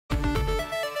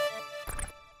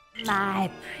My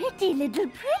pretty little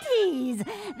pretties,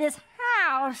 this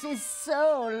house is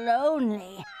so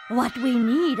lonely. What we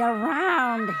need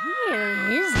around here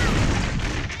is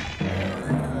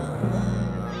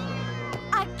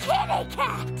a kitty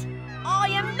cat. I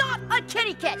am not a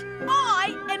kitty cat.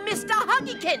 I am Mr.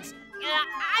 Huggykins.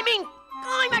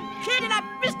 I'm a kid in a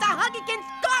Mr. Huggykins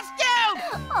costume.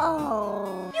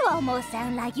 Oh, you almost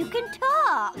sound like you can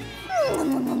talk.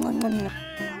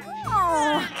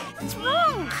 Oh, what's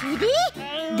wrong, kitty?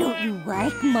 Don't you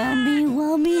like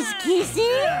Mommy's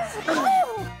kisses?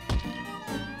 Oh.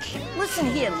 Listen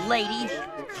here, lady.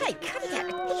 Hey, cut it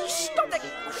out. Will you stop that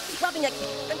rubbing it?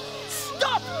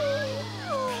 Stop!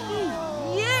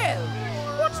 You!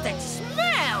 What's that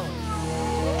smell?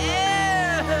 Ew!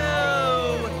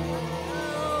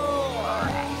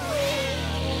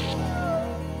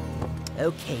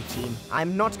 Okay, team,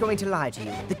 I'm not going to lie to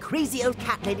you. The crazy old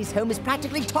cat lady's home is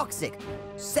practically toxic.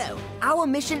 So, our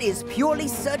mission is purely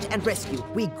search and rescue.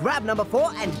 We grab number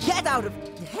 4 and get out of...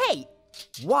 Hey!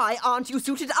 Why aren't you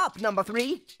suited up, number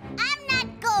 3? I'm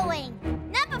not going.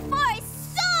 Number 4 is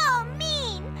so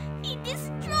mean. He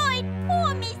destroyed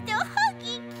poor Mr.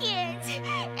 Huggykins.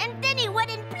 And then he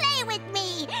wouldn't play with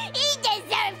me. He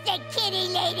deserves the kitty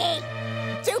lady.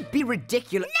 Don't be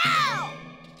ridiculous. No!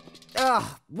 Ugh,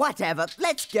 whatever.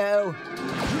 Let's go.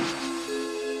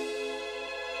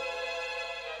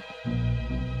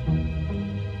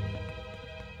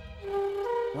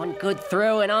 One good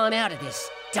throw and I'm out of this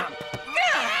dump.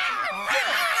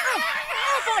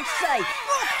 Off, I say!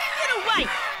 Get away!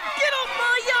 Get off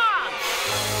my yard!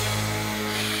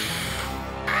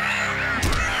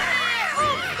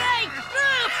 Oh, bad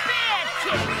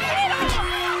kid! Get off!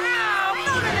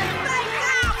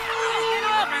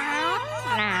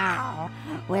 Now,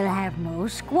 we'll have no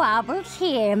squabbles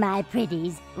here, my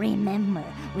pretties. Remember,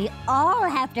 we all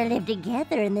have to live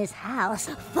together in this house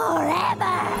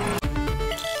forever.